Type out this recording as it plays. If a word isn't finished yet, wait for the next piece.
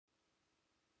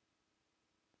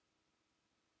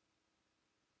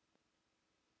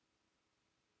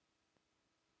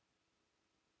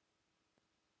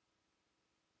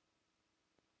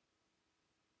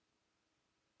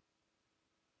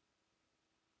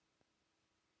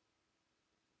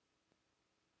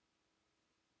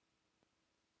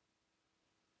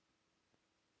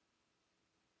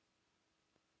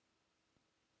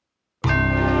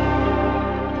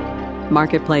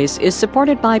Marketplace is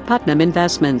supported by Putnam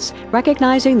Investments,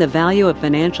 recognizing the value of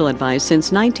financial advice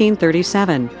since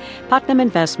 1937. Putnam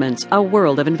Investments, a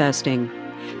world of investing.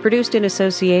 Produced in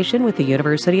association with the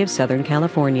University of Southern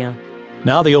California.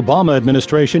 Now the Obama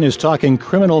administration is talking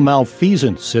criminal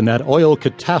malfeasance in that oil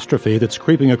catastrophe that's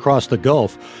creeping across the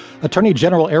Gulf. Attorney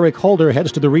General Eric Holder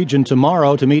heads to the region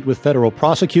tomorrow to meet with federal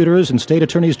prosecutors and state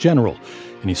attorneys general.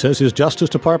 And he says his Justice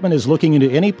Department is looking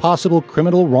into any possible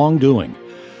criminal wrongdoing.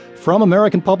 From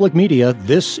American Public Media,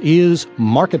 this is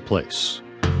Marketplace.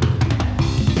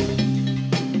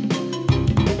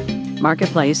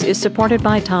 Marketplace is supported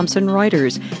by Thomson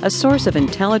Reuters, a source of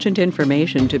intelligent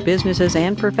information to businesses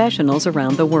and professionals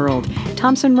around the world.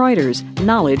 Thomson Reuters,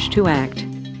 knowledge to act.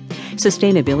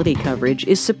 Sustainability coverage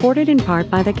is supported in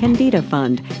part by the Candida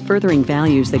Fund, furthering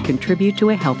values that contribute to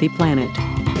a healthy planet.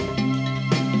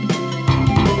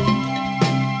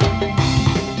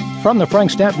 From the Frank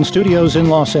Stanton Studios in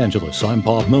Los Angeles, I'm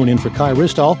Bob Moon in for Kai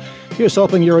Ryssdal. Here's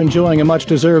hoping you're enjoying a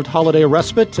much-deserved holiday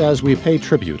respite as we pay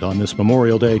tribute on this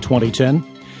Memorial Day 2010.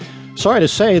 Sorry to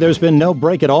say there's been no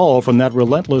break at all from that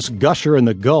relentless gusher in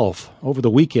the Gulf. Over the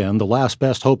weekend, the last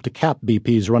best hope to cap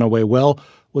BP's runaway well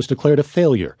was declared a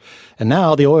failure. And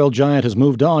now the oil giant has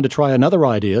moved on to try another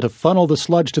idea to funnel the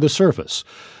sludge to the surface.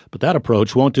 But that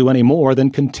approach won't do any more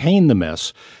than contain the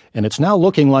mess. And it's now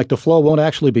looking like the flow won't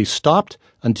actually be stopped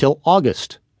until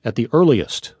August, at the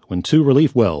earliest, when 2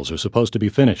 relief wells are supposed to be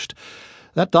finished.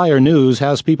 That dire news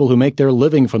has people who make their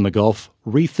living from the Gulf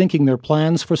rethinking their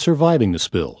plans for surviving the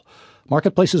spill.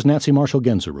 Marketplace's Nancy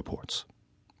Marshall-Genzer reports.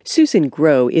 Susan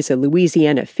Groh is a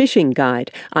Louisiana fishing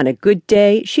guide. On a good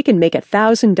day, she can make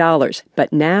 $1,000,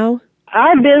 but now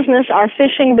our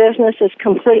fishing business is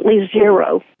completely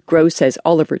zero. Groh says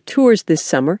all of her tours this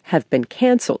summer have been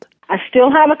canceled. I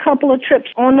still have a couple of trips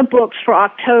on the books for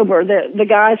October. The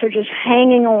guys are just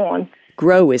hanging on.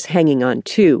 Groh is hanging on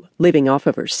too, living off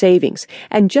of her savings.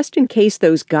 And just in case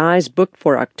those guys booked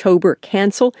for October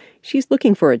cancel, she's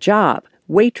looking for a job,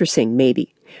 waitressing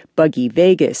maybe. Buggy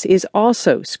Vegas is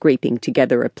also scraping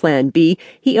together a plan B.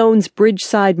 He owns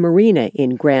Bridgeside Marina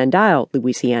in Grand Isle,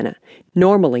 Louisiana.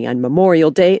 Normally on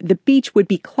Memorial Day, the beach would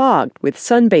be clogged with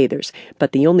sunbathers,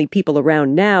 but the only people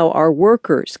around now are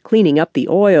workers cleaning up the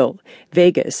oil.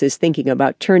 Vegas is thinking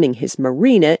about turning his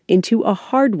marina into a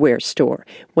hardware store.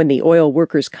 When the oil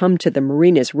workers come to the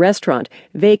marina's restaurant,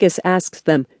 Vegas asks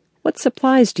them, "What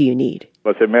supplies do you need?"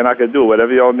 I said, man, I can do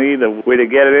whatever y'all need, a way to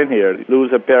get it in here.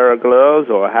 Lose a pair of gloves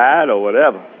or a hat or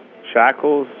whatever.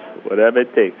 Shackles, whatever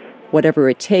it takes. Whatever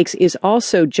it takes is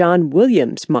also John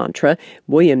Williams' mantra.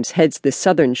 Williams heads the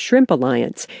Southern Shrimp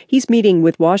Alliance. He's meeting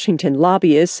with Washington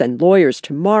lobbyists and lawyers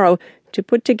tomorrow to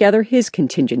put together his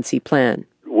contingency plan.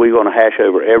 We're going to hash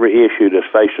over every issue that's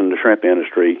facing the shrimp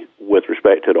industry with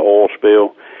respect to the oil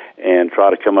spill and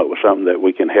try to come up with something that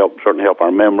we can certainly help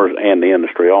our members and the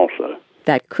industry also.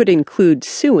 That could include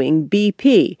suing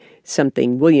BP,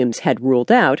 something Williams had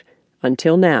ruled out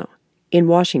until now. In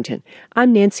Washington,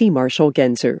 I'm Nancy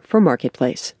Marshall-Genzer for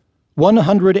Marketplace.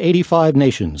 185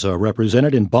 nations are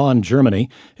represented in Bonn, Germany,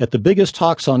 at the biggest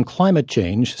talks on climate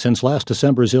change since last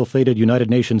December's ill-fated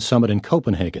United Nations summit in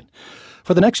Copenhagen.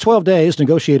 For the next 12 days,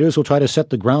 negotiators will try to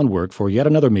set the groundwork for yet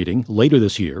another meeting later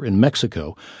this year in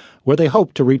Mexico, where they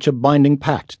hope to reach a binding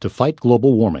pact to fight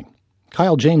global warming.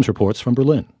 Kyle James reports from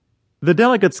Berlin. The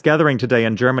delegates gathering today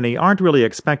in Germany aren't really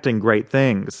expecting great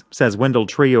things, says Wendell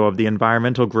Trio of the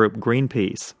environmental group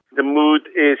Greenpeace. The mood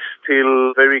is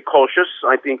still very cautious.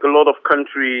 I think a lot of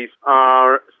countries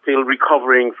are still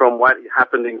recovering from what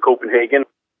happened in Copenhagen.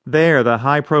 There, the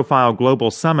high-profile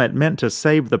global summit meant to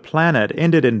save the planet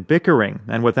ended in bickering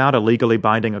and without a legally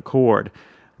binding accord.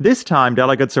 This time,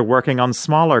 delegates are working on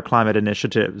smaller climate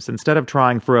initiatives instead of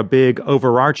trying for a big,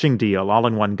 overarching deal all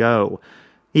in one go.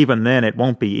 Even then, it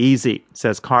won't be easy,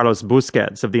 says Carlos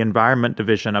Busquets of the Environment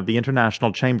Division of the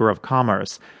International Chamber of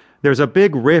Commerce. There's a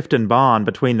big rift in Bonn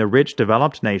between the rich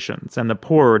developed nations and the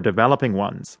poorer developing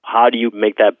ones. How do you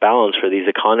make that balance for these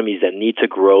economies that need to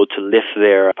grow to lift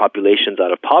their populations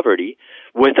out of poverty,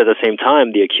 with at the same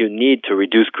time the acute need to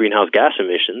reduce greenhouse gas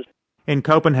emissions? In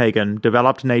Copenhagen,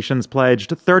 developed nations pledged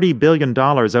 $30 billion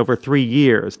over 3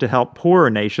 years to help poorer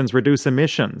nations reduce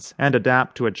emissions and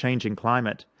adapt to a changing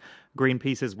climate.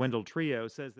 Greenpeace's Wendell Trio says